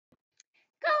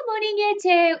Good morning, Year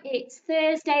 2. It's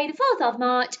Thursday, the 4th of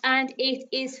March, and it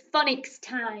is phonics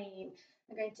time.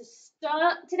 We're going to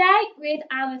start today with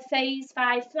our Phase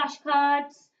 5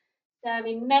 flashcards. So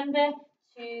remember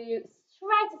to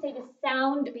try to say the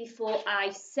sound before I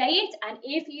say it. And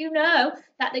if you know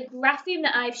that the grapheme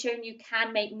that I've shown you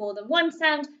can make more than one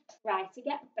sound, try to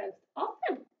get both of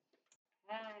them.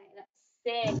 Okay, let's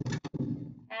see.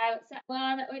 What's that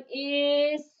one? That one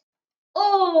is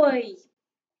oi.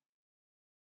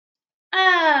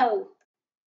 Oh.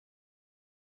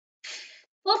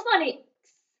 For phonics.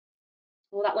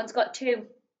 Oh, that one's got two.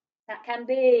 That can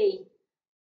be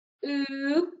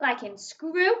ooh, like in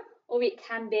screw, or it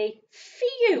can be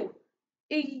phew,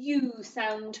 a U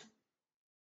sound.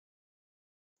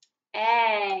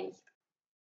 A.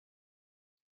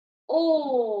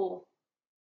 O.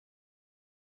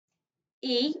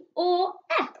 E or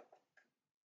E.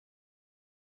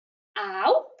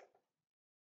 Ow.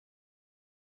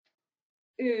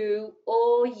 Ooh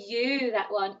or U,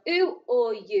 that one. Ooh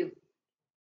or U.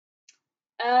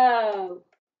 O.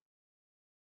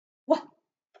 What?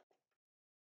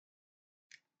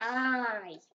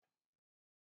 I.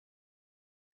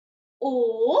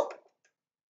 Or.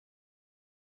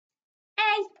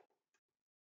 A.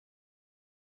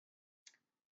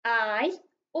 I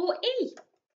or E.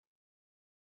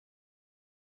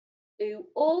 Ooh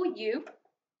or U.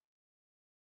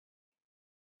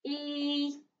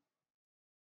 E.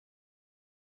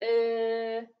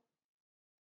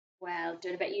 Well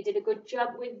done. I bet you did a good job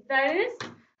with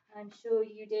those. I'm sure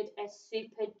you did a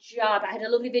super job. I had a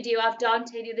lovely video of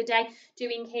Dante the other day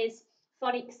doing his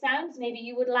phonics sounds. Maybe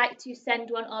you would like to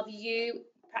send one of you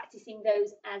practicing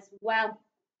those as well.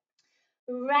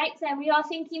 Right, then we are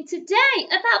thinking today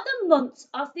about the months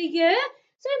of the year.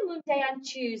 So Monday and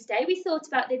Tuesday, we thought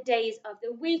about the days of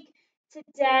the week.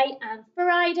 Today and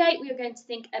Friday, we are going to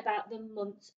think about the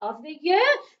months of the year.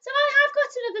 So I have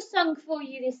got another song for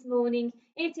you this morning.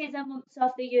 It is a months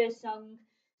of the year song.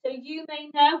 So you may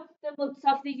know the months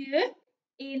of the year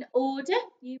in order.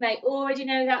 You may already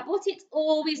know that, but it's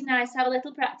always nice to have a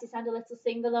little practice and a little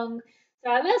sing along.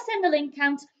 So I will send the link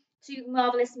out to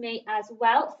Marvellous Me as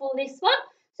well for this one.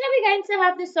 So we're going to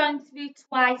have the song through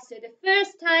twice. So the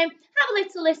first time, have a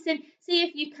little listen, see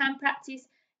if you can practice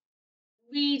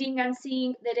reading and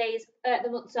seeing the days, the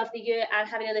months of the year and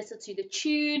having a listen to the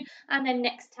tune. And then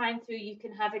next time through, you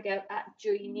can have a go at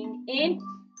joining in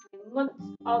the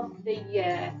months of the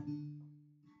year.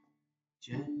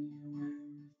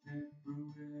 January,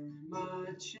 February,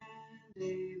 March and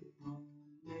April,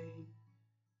 May,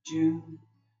 June,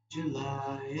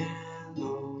 July and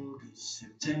August,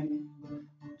 September,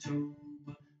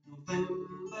 October,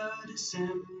 November,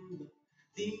 December.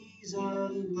 These are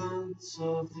the months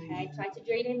of the year. Okay, try to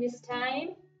join in this time.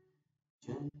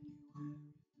 January,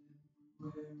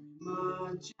 February,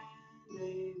 March and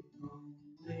April,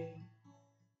 May,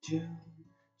 June,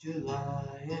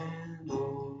 July and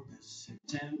August,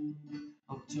 September,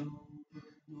 October,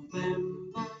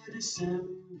 November,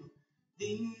 December.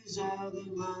 These are the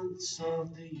months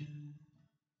of the year.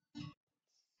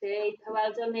 Super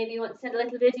well done. Maybe you want to send a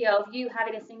little video of you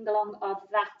having a sing along of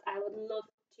that. I would love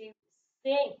to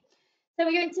see. So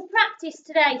we're going to practice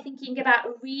today thinking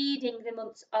about reading the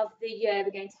months of the year.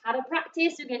 We're going to have a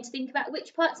practice. We're going to think about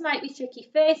which parts might be tricky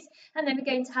first, and then we're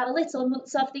going to have a little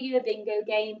months of the year bingo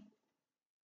game.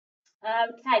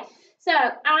 Okay, so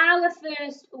our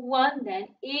first one then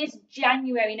is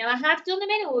January. Now I have done them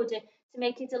in order to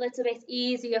make it a little bit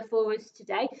easier for us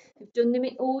today. We've done them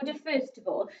in order first of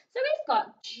all. So we've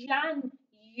got January.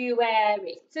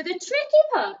 So the tricky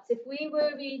part, if we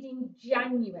were reading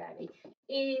January,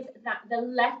 is that the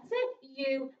letter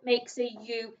U makes a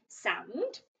U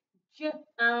sound.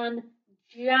 Jan,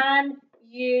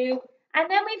 U. And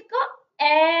then we've got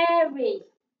airy.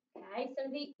 Okay, so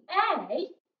the A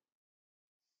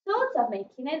sort of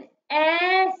making an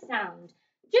air sound.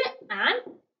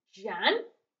 Jan,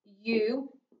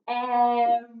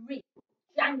 airy.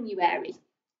 January.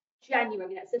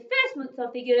 January, that's the first month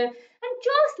of the year. And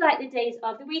just like the days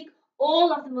of the week,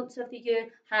 all of the months of the year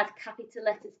have capital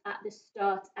letters at the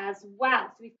start as well.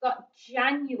 So we've got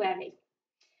January.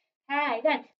 Okay,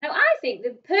 then. Now I think the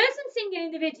person singing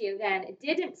in the video then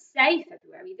didn't say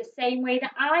February the same way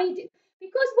that I do.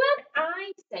 Because when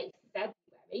I say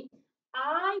February,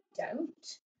 I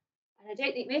don't, and I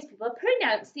don't think most people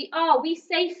pronounce the R. We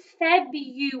say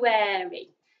February.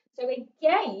 So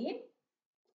again,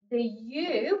 the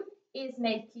U is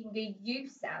making a U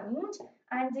sound.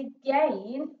 And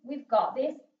again, we've got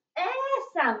this air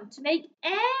sound to make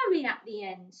airy at the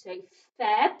end. So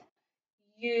Feb,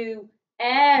 U,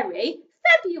 airy,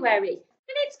 February.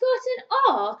 And it's got an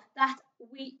R that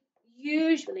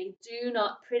usually do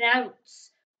not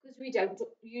pronounce because we don't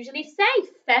usually say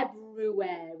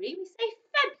February, we say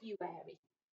February.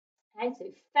 Okay, so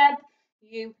February.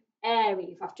 You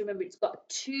have to remember it's got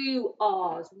two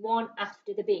R's, one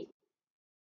after the B.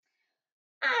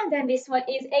 And then this one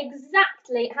is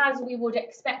exactly as we would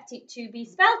expect it to be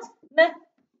spelled.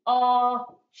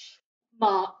 March.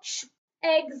 March.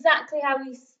 Exactly how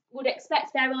we would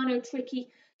expect. There are no tricky,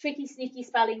 sneaky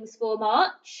spellings for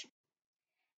March.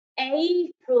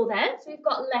 April then, so we've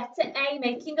got letter A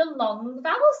making a long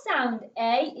vowel sound.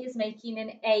 A is making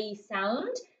an A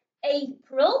sound.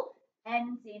 April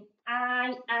ends in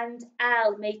I and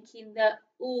L, making the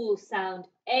U sound.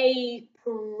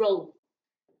 April.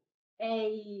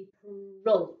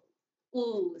 April.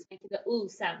 U is making the U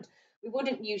sound. We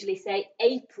wouldn't usually say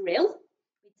April,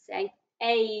 we'd say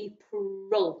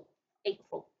April.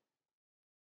 April.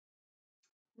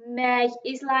 May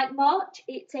is like March.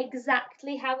 It's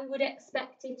exactly how we would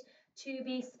expect it to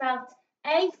be spelt.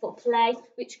 A for play,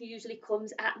 which usually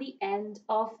comes at the end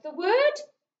of the word.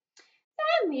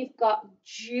 Then we've got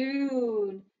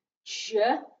June.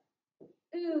 June.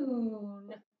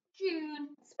 June.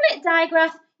 Split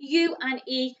digraph, U and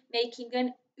E making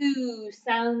an oo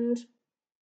sound.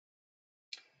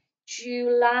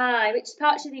 July. Which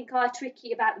parts do you think are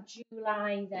tricky about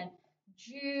July then?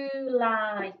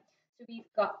 July. So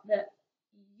we've got the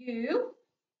U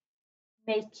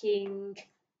making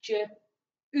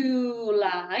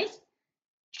July,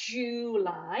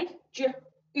 July, Ju,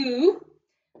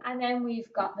 and then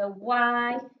we've got the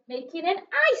Y making an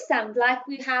I sound like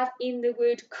we have in the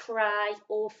word cry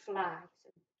or fly.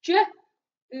 So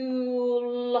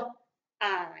July,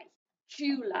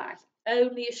 July.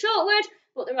 Only a short word,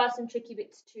 but there are some tricky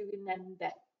bits to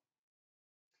remember.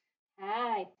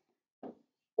 Hi.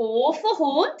 Or for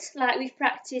haunt, like we've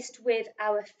practiced with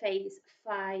our phase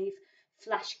 5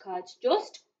 flashcards,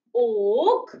 just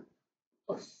August.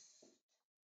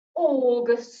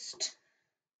 August.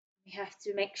 We have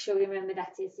to make sure we remember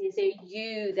that is a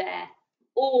U there.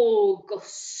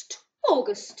 August.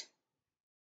 August.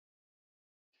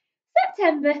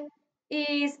 September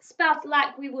is spelled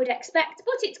like we would expect,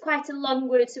 but it's quite a long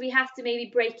word, so we have to maybe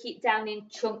break it down in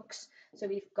chunks. So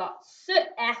we've got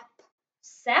sep,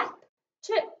 September.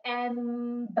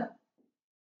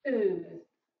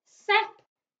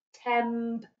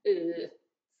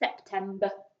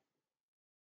 September.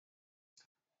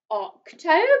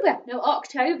 October. Now,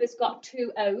 October's got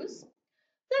two O's.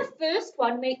 The first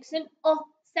one makes an O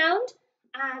sound,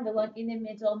 and the one in the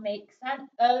middle makes an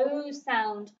O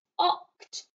sound.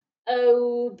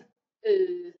 October.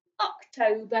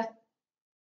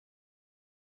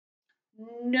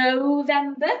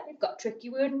 November. We've got a tricky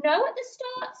word no at the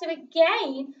start. So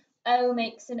again, O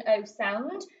makes an O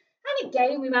sound. And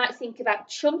again, we might think about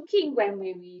chunking when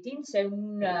we're reading. So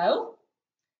no,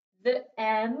 the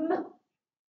M,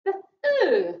 the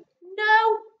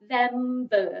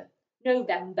November.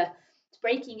 November. It's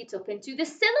breaking it up into the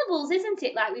syllables, isn't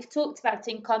it? Like we've talked about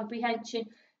in comprehension.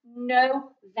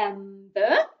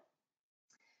 November.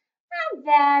 And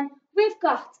then we've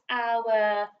got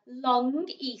our long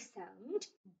E sound,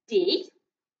 D,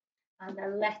 and the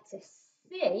letter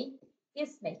C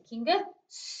is making a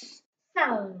S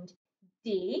sound.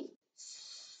 D,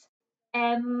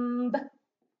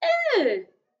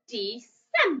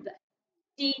 December.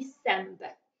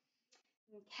 December.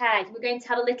 Okay, we're going to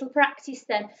have a little practice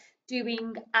then,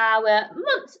 doing our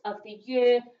months of the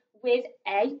year with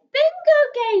a bingo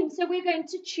game. So we're going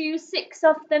to choose 6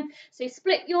 of them. So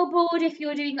split your board if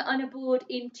you're doing it on a board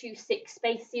into 6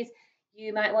 spaces.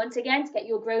 You might want again to get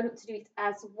your grown-up to do it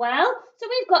as well. So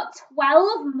we've got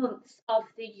 12 months of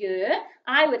the year.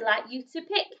 I would like you to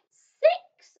pick 6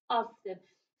 of them.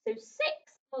 So 6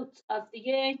 months of the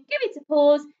year. Give it a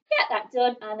pause, get that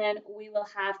done, and then we will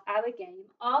have our game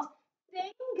of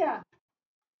bingo.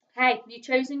 Okay, have you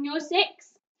chosen your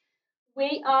 6?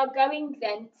 We are going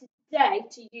then today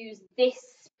to use this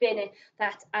spinner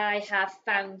that I have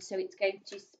found. So it's going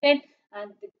to spin,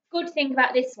 and the good thing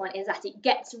about this one is that it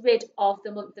gets rid of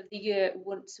the month of the year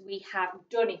once we have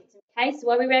done it. Okay, so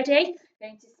are we ready?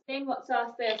 Going to spin. What's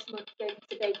our first month going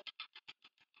to be?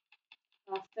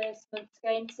 Our first month's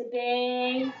going to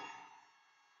be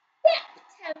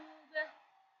September.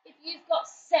 If you've got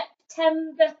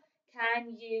September,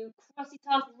 can you cross it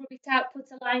off, rub it out, put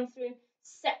a line through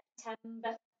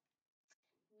September?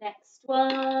 Next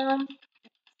one.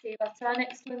 Let's see what our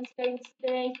next one's going to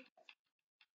be.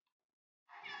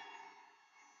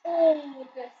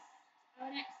 August.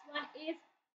 Our next one is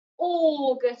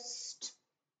August.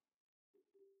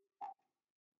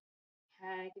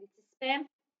 Okay, give it a spin.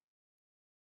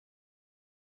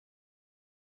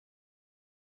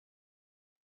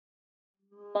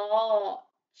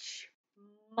 March,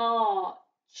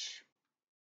 March.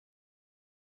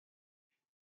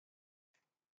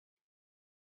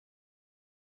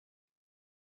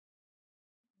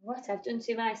 What I've done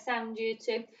to my sound due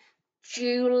to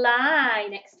July.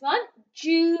 Next one,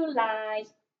 July,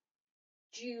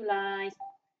 July.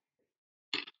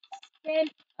 Same.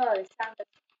 Oh, the sound has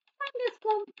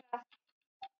gone back.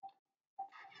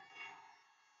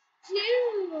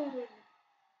 June,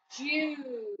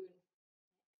 June.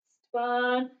 Next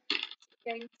one is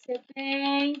going to be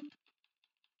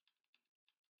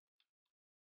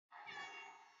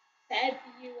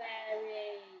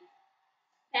February,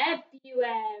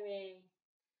 February.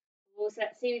 So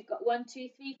let's see, we've got 1, 2,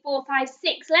 3, 4, 5,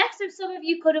 6 left. So some of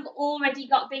you could have already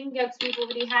got bingo because we've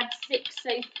already had 6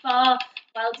 so far.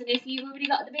 Well done if you've already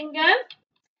got the bingo.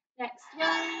 Next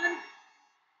one,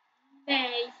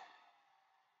 May,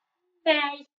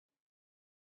 May.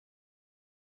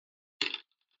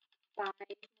 5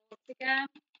 more to go.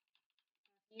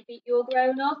 You beat your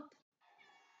grown up.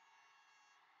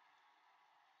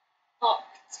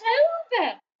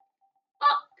 October,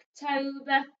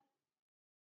 October.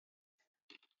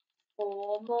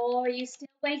 4 more. Are you still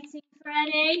waiting for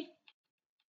any?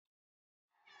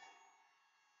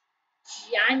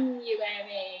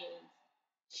 January,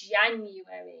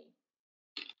 January.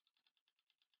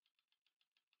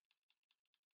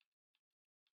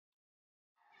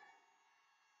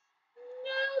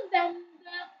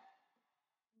 November,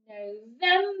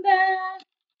 November.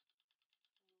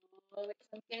 Oh, which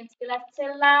one's going to be left to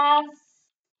last?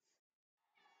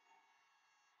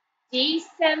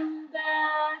 December.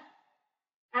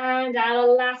 And our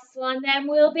last one then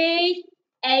will be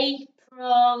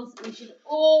April. So we should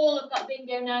all have got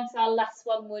bingo now, so our last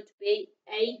one would be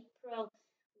April.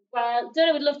 Well done.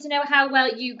 I would love to know how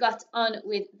well you got on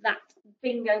with that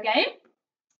bingo game.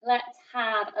 Let's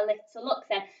have a little look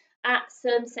then at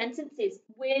some sentences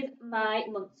with my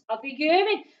months of the year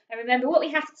in. And remember, what we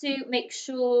have to make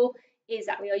sure is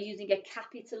that we are using a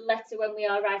capital letter when we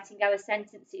are writing our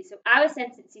sentences. So our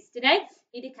sentences today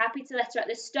need a capital letter at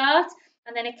the start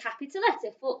and then a capital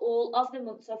letter for all of the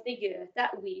months of the year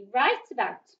that we write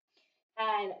about.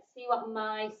 Let's see what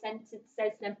my sentence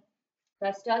says then. So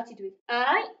I started with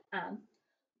I am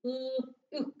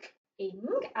looking.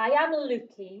 I am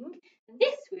looking. And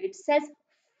this word says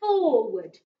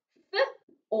forward.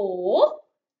 Or,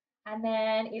 and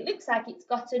then it looks like it's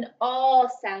got an R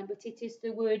sound, but it is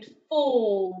the word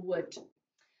forward.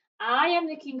 I am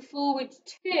looking forward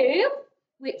to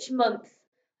which month?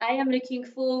 I am looking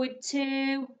forward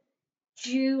to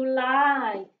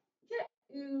July.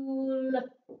 July.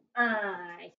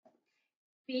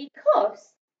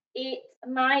 Because it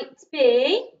might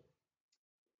be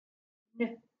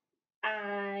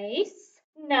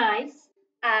nice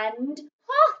and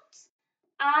hot.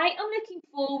 I am looking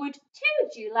forward to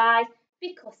July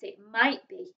because it might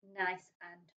be nice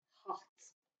and hot.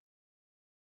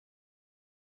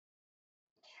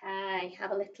 Okay,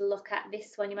 have a little look at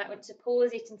this one. You might want to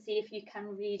pause it and see if you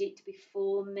can read it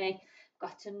before me.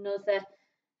 Got another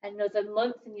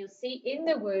month, and you'll see in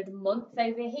the word month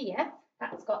over here,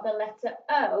 that's got the letter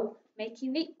O,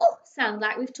 making the O sound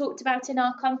like we've talked about in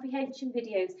our comprehension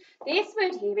videos. This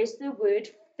word here is the word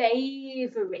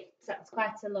favourite. That's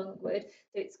quite a long word.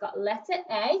 So it's got letter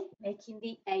A, making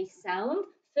the A sound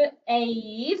for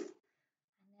Ave. And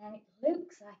then it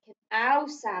looks like an ow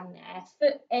sound there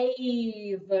for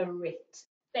favourite.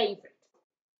 Favourite.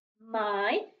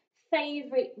 My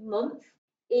favourite month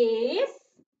is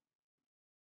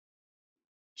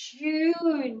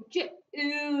June.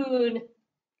 June.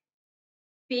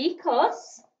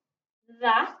 Because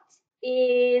that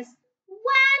is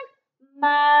when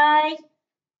my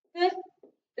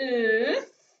birthday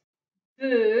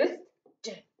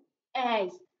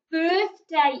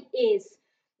is.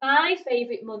 My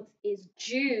favourite month is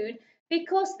June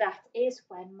because that is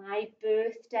when my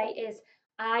birthday is.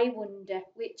 I wonder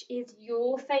which is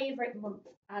your favourite month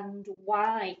and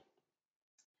why.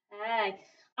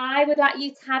 I would like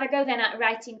you to have a go then at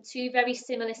writing 2 very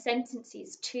similar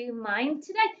sentences to mine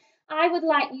today. I would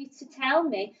like you to tell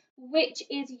me which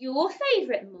is your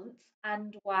favourite month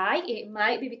and why. It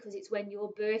might be because it's when your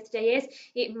birthday is.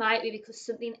 It might be because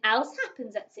something else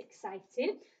happens that's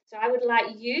exciting. So I would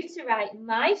like you to write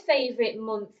my favourite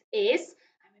month is,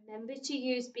 and remember to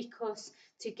use because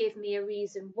to give me a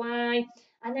reason why.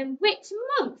 And then which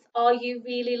month are you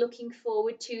really looking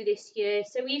forward to this year?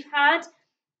 So we've had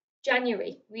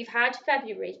January, we've had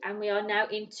February, and we are now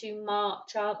into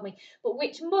March, aren't we? But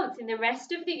which month in the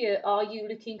rest of the year are you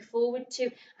looking forward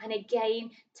to? And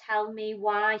again, tell me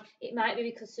why. It might be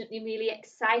because something really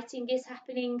exciting is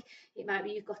happening, it might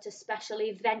be you've got a special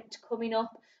event coming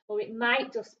up, or it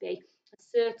might just be a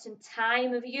certain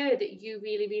time of year that you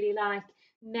really, really like.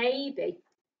 Maybe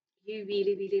you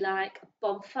really, really like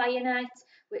bonfire night,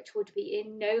 which would be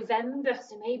in November.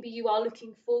 So maybe you are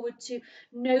looking forward to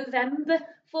November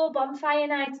for bonfire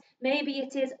night. Maybe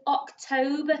it is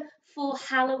October for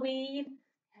Halloween.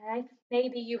 Okay.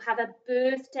 Maybe you have a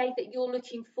birthday that you're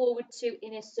looking forward to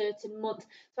in a certain month.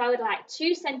 So I would like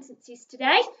 2 sentences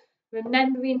today,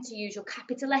 remembering to use your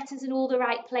capital letters in all the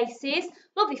right places,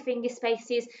 lovely finger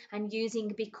spaces, and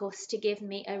using because to give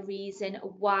me a reason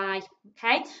why.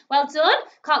 Okay, well done.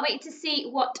 Can't wait to see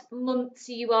what months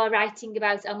you are writing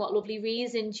about and what lovely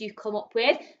reasons you come up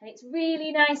with. And it's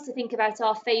really nice to think about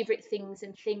our favourite things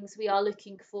and things we are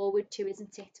looking forward to,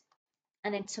 isn't it?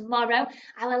 And then tomorrow,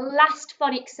 our last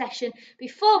phonics session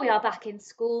before we are back in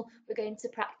school, we're going to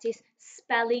practice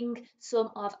spelling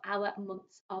some of our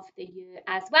months of the year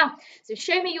as well. So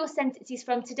show me your sentences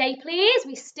from today, please.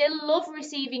 We still love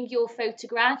receiving your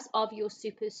photographs of your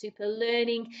super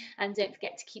learning. And don't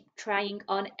forget to keep trying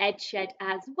on EdShed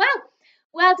as well.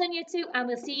 Well done, you two, and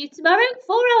we'll see you tomorrow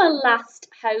for our last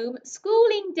home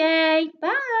schooling day.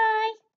 Bye.